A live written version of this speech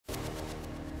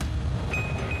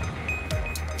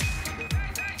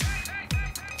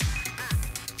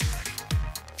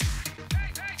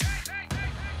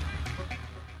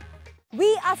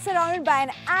We are surrounded by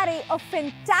an array of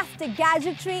fantastic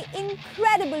gadgetry,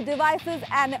 incredible devices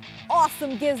and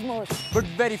awesome gizmos. But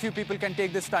very few people can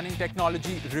take this stunning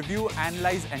technology, review,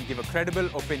 analyze and give a credible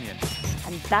opinion.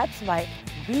 And that's why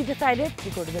we decided to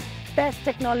go to the best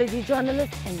technology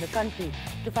journalists in the country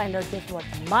to find out just what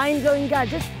mind-blowing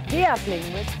gadgets they are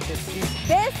playing with this week.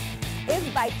 This is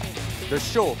Geek, the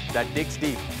show that digs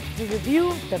deep to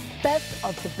review the best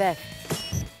of the best.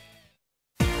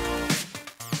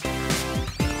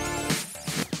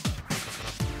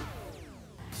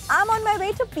 I'm on my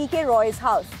way to PK Roy's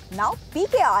house. Now,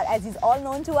 PKR, as he's all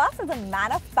known to us, is a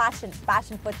man of passion.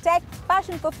 Passion for tech,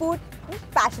 passion for food,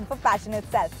 and passion for passion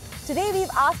itself. Today, we've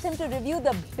asked him to review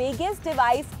the biggest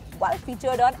device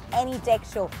featured on any tech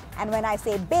show. And when I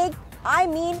say big, I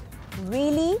mean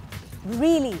really,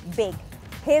 really big.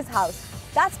 His house.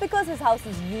 That's because his house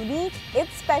is unique,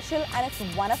 it's special, and it's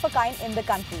one of a kind in the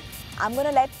country. I'm going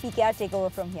to let PKR take over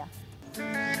from here.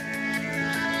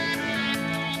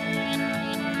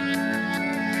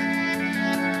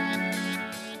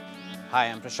 Hi,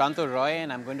 I'm Prashanto Roy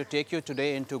and I'm going to take you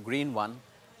today into Green One.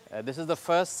 This is the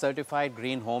first certified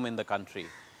green home in the country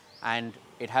and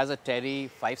it has a TERI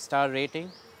 5-star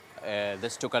rating.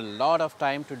 This took a lot of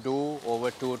time to do, over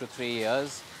 2 to 3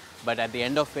 years, but at the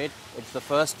end of it, it's the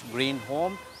first green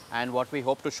home, and what we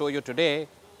hope to show you today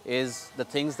is the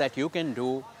things that you can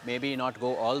do, maybe not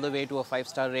go all the way to a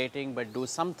 5-star rating, but do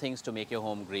some things to make your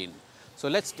home green. So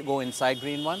let's go inside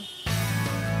Green One.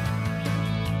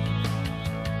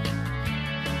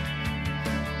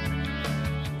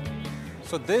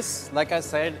 So this, like I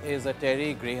said, is a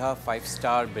TERI Griha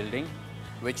 5-star building,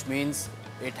 which means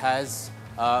it has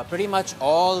pretty much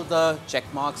all the check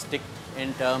marks ticked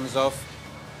in terms of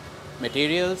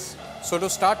materials. So to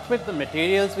start with, the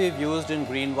materials we've used in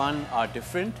Green One are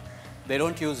different. They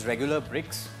don't use regular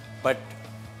bricks, but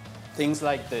things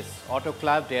like this,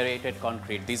 autoclaved aerated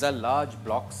concrete. These are large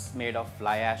blocks made of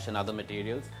fly ash and other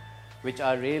materials, which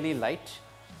are really light.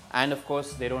 And of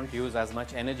course, they don't use as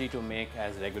much energy to make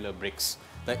as regular bricks.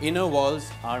 The inner walls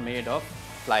are made of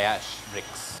fly ash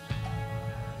bricks.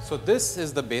 So this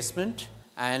is the basement,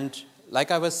 and like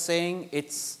I was saying,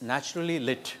 it's naturally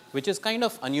lit, which is kind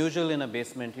of unusual in a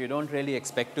basement. You don't really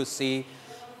expect to see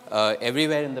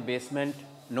everywhere in the basement,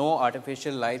 no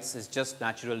artificial lights, it's just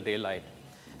natural daylight.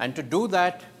 And to do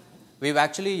that, we've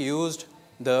actually used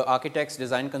the Architects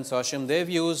Design Consortium. They've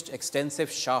used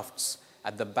extensive shafts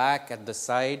at the back, at the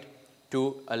side,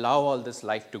 to allow all this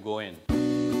light to go in.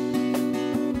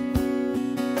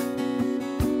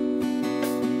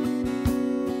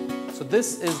 So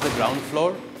this is the ground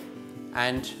floor,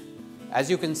 and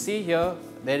as you can see here,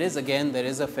 there is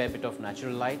a fair bit of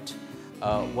natural light.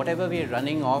 Whatever we're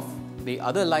running off, the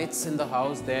other lights in the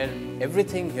house there,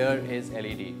 everything here is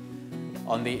LED.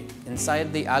 On the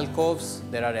inside the alcoves,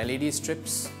 there are LED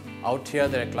strips. Out here,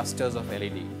 there are clusters of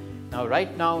LED. Now,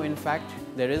 right now, in fact,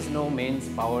 there is no mains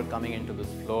power coming into this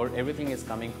floor. Everything is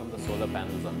coming from the solar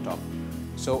panels on top.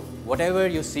 So whatever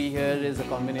you see here is a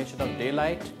combination of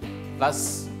daylight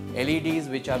plus LEDs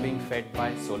which are being fed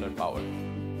by solar power.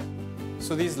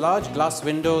 So these large glass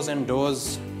windows and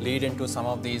doors lead into some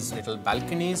of these little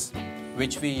balconies,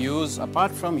 which we use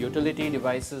apart from utility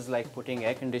devices like putting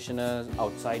air conditioners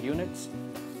outside units,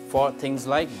 for things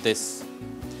like this.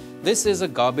 This is a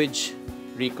garbage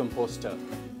recomposter.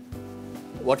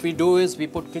 What we do is we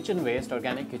put kitchen waste,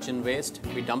 organic kitchen waste,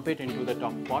 we dump it into the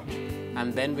top pot,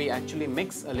 and then we actually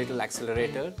mix a little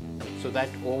accelerator so that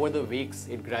over the weeks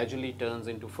it gradually turns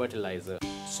into fertilizer.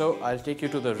 So I'll take you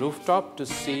to the rooftop to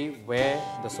see where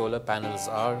the solar panels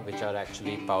are, which are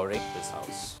actually powering this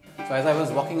house. So as I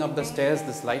was walking up the stairs,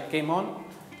 this light came on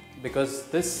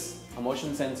because a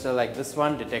motion sensor like this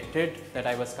one detected that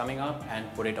I was coming up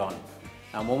and put it on.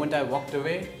 Now, the moment I walked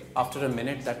away, after a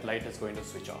minute, that light is going to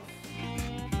switch off.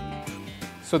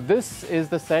 So this is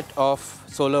the set of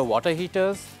solar water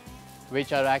heaters,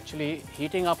 which are actually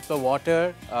heating up the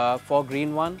water for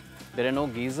Green One. There are no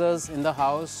geysers in the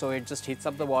house, so it just heats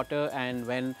up the water, and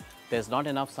when there's not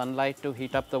enough sunlight to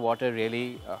heat up the water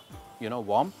really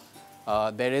warm,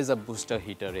 there is a booster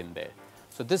heater in there.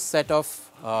 So this set of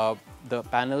the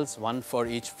panels, one for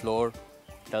each floor,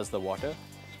 does the water.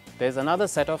 There's another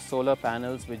set of solar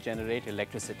panels which generate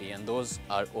electricity, and those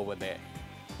are over there.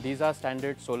 These are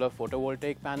standard solar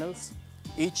photovoltaic panels.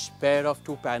 Each pair of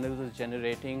 2 panels is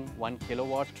generating 1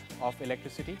 kilowatt of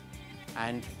electricity.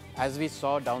 And as we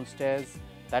saw downstairs,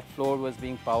 that floor was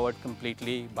being powered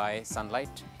completely by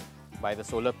sunlight, by the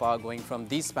solar power going from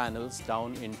these panels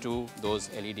down into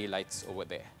those LED lights over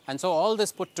there. And so all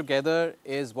this put together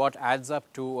is what adds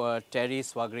up to a TERI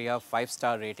Swagriha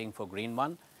 5-star rating for Green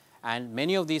One. And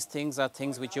many of these things are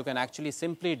things which you can actually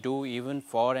simply do even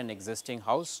for an existing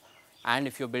house. And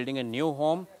if you're building a new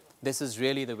home, this is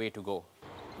really the way to go.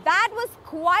 That was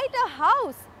quite a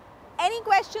house. Any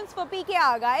questions for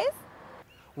PKR, guys?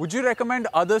 Would you recommend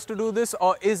others to do this,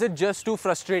 or is it just too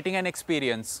frustrating an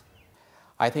experience?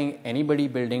 I think anybody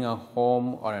building a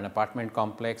home or an apartment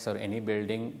complex or any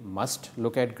building must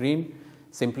look at green,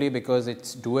 simply because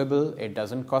it's doable, it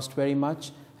doesn't cost very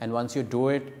much, and once you do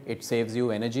it, it saves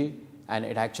you energy and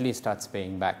it actually starts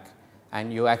paying back.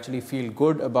 And you actually feel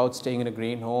good about staying in a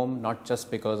green home, not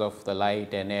just because of the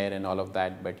light and air and all of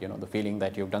that, but the feeling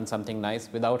that you've done something nice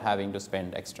without having to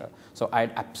spend extra. So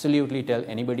I'd absolutely tell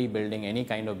anybody building any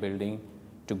kind of building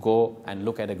to go and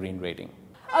look at a green rating.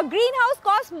 A greenhouse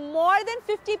costs more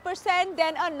than 50%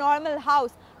 than a normal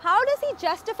house. How does he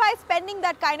justify spending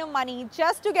that kind of money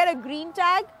just to get a green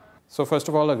tag? So first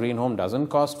of all, a green home doesn't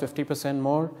cost 50%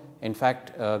 more. In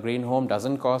fact, a green home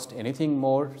doesn't cost anything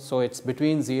more, so it's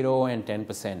between 0 and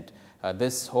 10%.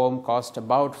 This home cost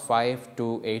about 5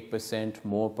 to 8%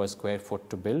 more per square foot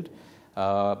to build.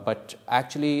 But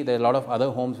actually, there are a lot of other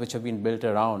homes which have been built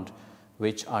around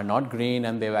which are not green,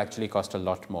 and they've actually cost a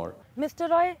lot more. Mr.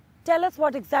 Roy, tell us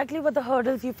what exactly were the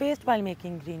hurdles you faced while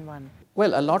making Green One?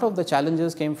 Well, a lot of the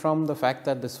challenges came from the fact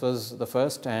that this was the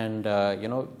first, and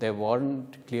there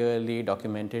weren't clearly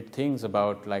documented things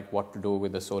about like what to do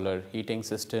with the solar heating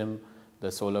system, the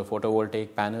solar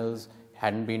photovoltaic panels.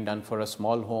 Hadn't been done for a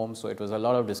small home, so it was a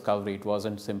lot of discovery. It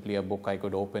wasn't simply a book I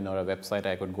could open or a website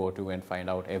I could go to and find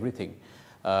out everything.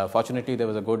 Fortunately, there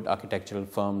was a good architectural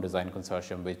firm, design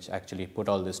consortium, which actually put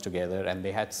all this together, and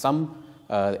they had some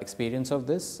experience of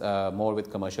this, more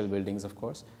with commercial buildings, of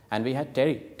course. And we had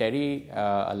Terry. Terry,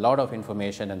 a lot of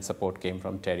information and support came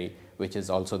from Terry, which is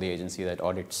also the agency that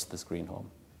audits this green home.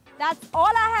 That's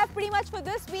all I have pretty much for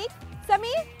this week.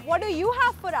 Sameer, what do you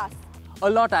have for us? A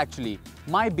lot actually.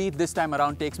 My beat this time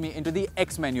around takes me into the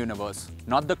X-Men universe.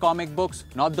 Not the comic books,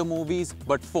 not the movies,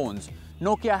 but phones.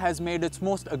 Nokia has made its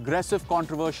most aggressive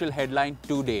controversial headline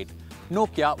to date.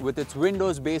 Nokia, with its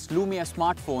Windows-based Lumia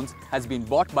smartphones, has been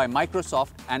bought by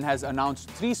Microsoft and has announced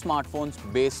 3 smartphones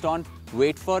based on,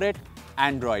 wait for it,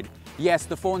 Android. Yes,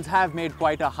 the phones have made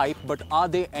quite a hype, but are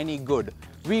they any good?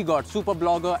 We got super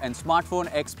blogger and smartphone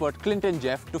expert Clinton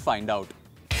Jeff to find out.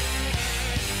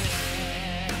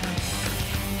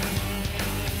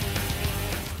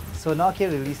 So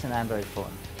Nokia released an Android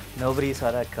phone. Nobody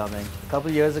saw that coming. A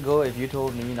couple years ago, if you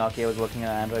told me Nokia was working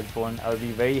on an Android phone, I would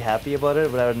be very happy about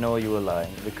it, but I would know you were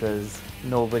lying because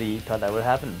nobody thought that would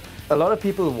happen. A lot of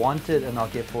people wanted a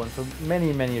Nokia phone for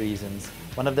many, many reasons.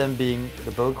 One of them being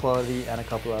the build quality and a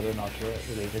couple other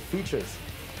Nokia-related features.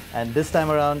 And this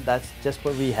time around, that's just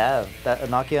what we have.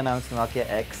 Nokia announced the Nokia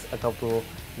X a couple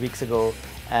weeks ago,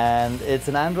 and it's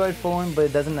an Android phone, but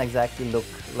it doesn't exactly look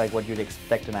like what you'd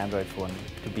expect an Android phone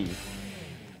to be.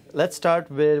 Let's start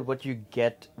with what you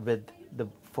get with the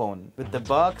phone. With the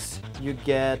box, you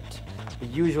get the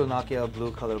usual Nokia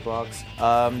blue color box.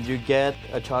 You get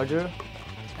a charger,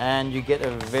 and you get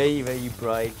a very, very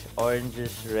bright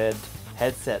orangish red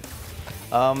headset.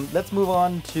 Let's move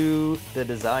on to the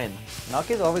design.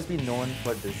 Nokia's always been known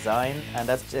for design, and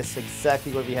that's just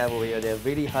exactly what we have over here. They have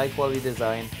really high quality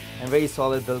design and very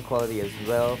solid build quality as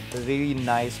well. A really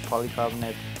nice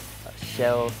polycarbonate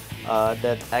shell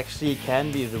that actually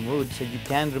can be removed, so you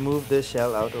can remove this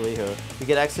shell out over here. You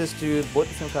get access to both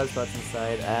the SIM card slots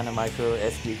inside and a micro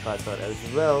SD card slot as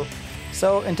well.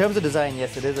 So in terms of design,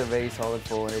 yes, it is a very solid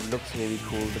phone. It looks really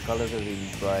cool. The colors are really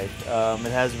bright.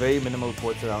 It has very minimal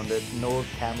ports around it. No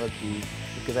camera key,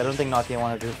 because I don't think Nokia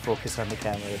wanted to focus on the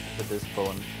camera with this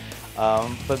phone.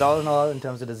 But all in all, in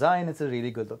terms of design, it's a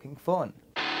really good looking phone.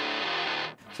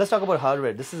 So let's talk about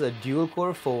hardware. This is a dual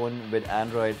core phone with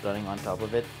Android running on top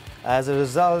of it. As a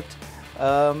result,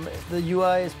 the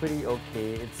UI is pretty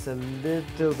okay. It's a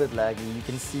little bit laggy. You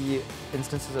can see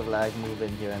instances of lag move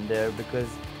in here and there because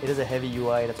it is a heavy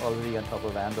UI that's already on top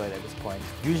of Android at this point.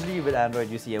 Usually with Android,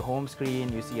 you see a home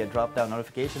screen, you see a drop-down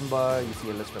notification bar, you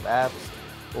see a list of apps.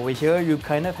 Over here, you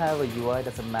kind of have a UI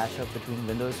that's a mashup between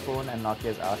Windows Phone and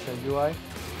Nokia's Asha UI.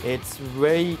 It's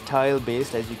very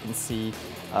tile-based, as you can see,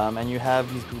 and you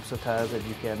have these groups of tiles that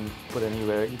you can put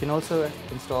anywhere. You can also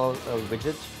install a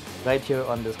widget right here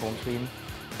on this home screen,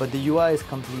 but the UI is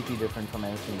completely different from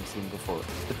anything you've seen before.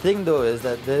 The thing though is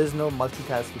that there is no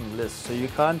multitasking list, so you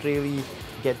can't really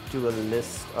get to a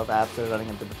list of apps that are running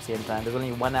at the same time. There's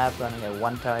only one app running at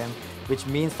one time, which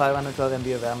means 512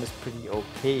 MB of RAM is pretty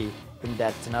okay in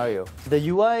that scenario. The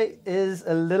UI is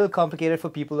a little complicated for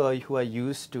people who are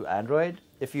used to Android.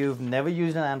 If you've never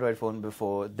used an Android phone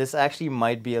before, this actually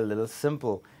might be a little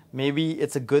simple. maybe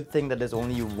it's a good thing that there's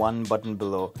only one button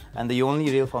below, and the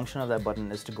only real function of that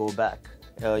button is to go back.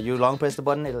 You long press the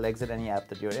button, it'll exit any app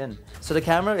that you're in. So the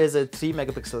camera is a 3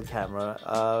 megapixel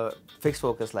camera, fixed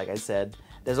focus like I said.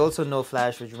 There's also no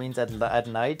flash, which means at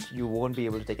night you won't be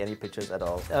able to take any pictures at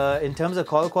all. In terms of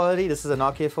call quality, this is a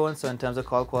Nokia phone, so in terms of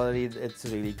call quality, it's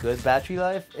really good. Battery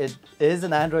life, it is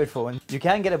an Android phone. You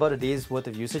can get about a day's worth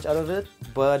of usage out of it,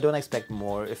 but don't expect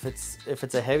more. If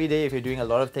it's a heavy day, if you're doing a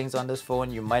lot of things on this phone,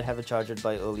 you might have to charge it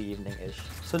by early evening-ish.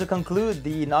 So to conclude,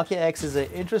 the Nokia X is an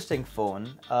interesting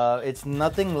phone. It's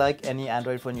nothing like any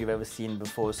Android phone you've ever seen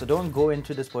before, so don't go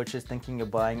into this purchase thinking you're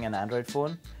buying an Android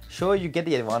phone. Sure, you get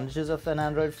the advantages of an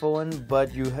Android phone,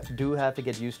 but you do have to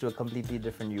get used to a completely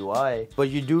different UI. But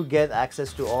you do get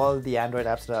access to all the Android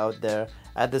apps that are out there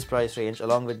at this price range,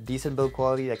 along with decent build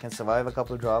quality that can survive a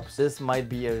couple drops. This might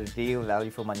be a real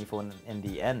value for money phone in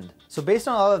the end. So based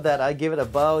on all of that, I give it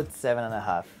about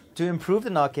 7.5. To improve the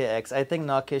Nokia X, I think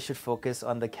Nokia should focus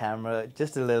on the camera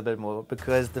just a little bit more,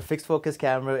 because the fixed focus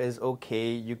camera is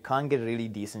okay. You can't get really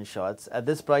decent shots. At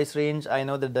this price range, I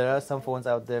know that there are some phones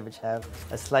out there which have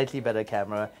a slightly better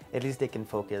camera. At least they can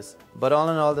focus. But all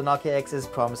in all, the Nokia X is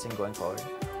promising going forward.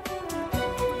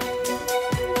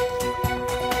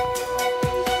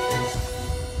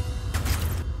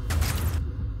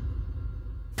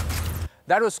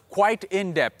 That was quite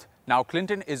in-depth. Now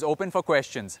Clinton is open for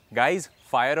questions. Guys,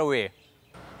 fire away.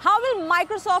 How will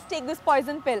Microsoft take this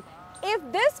poison pill? If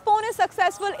this phone is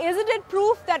successful, isn't it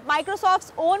proof that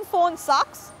Microsoft's own phone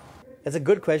sucks? It's a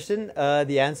good question.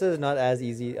 The answer is not as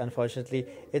easy, unfortunately.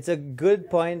 It's a good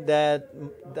point that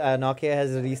Nokia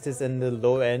has released this in the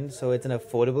low end, so it's an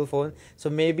affordable phone. So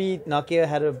maybe Nokia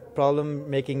had a problem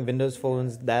making Windows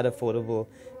phones that affordable.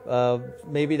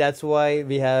 Maybe that's why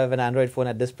we have an Android phone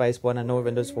at this price point and no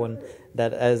Windows phone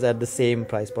that is at the same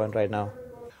price point right now.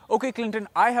 Okay, Clinton,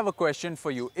 I have a question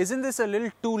for you. Isn't this a little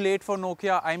too late for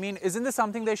Nokia? I mean, isn't this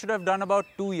something they should have done about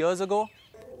 2 years ago?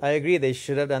 I agree, they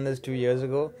should have done this 2 years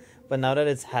ago. But now that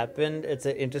it's happened, it's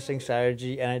an interesting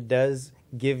strategy, and it does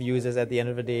give users at the end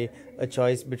of the day a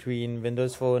choice between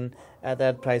Windows phone at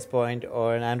that price point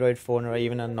or an Android phone or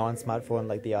even a non-smartphone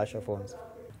like the Asha phones.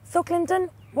 So Clinton,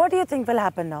 what do you think will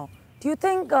happen now? Do you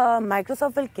think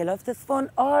Microsoft will kill off this phone,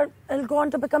 or it'll go on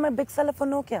to become a big seller for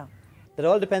Nokia? That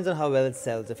all depends on how well it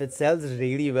sells. If it sells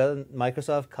really well,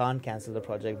 Microsoft can't cancel the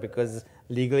project because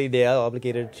legally they are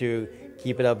obligated to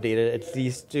keep it updated, at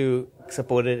least to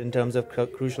support it in terms of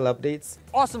crucial updates.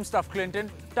 Awesome stuff, Clinton.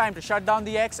 Time to shut down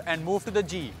the X and move to the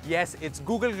G. Yes, it's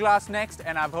Google Glass next,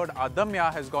 and I've heard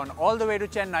Adamya has gone all the way to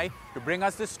Chennai to bring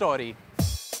us this story.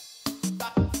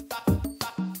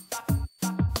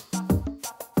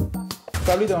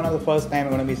 Probably one of the first time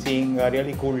I'm going to be seeing a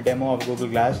really cool demo of Google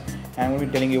Glass, and I'm going to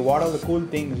be telling you what are the cool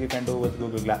things you can do with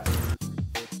Google Glass.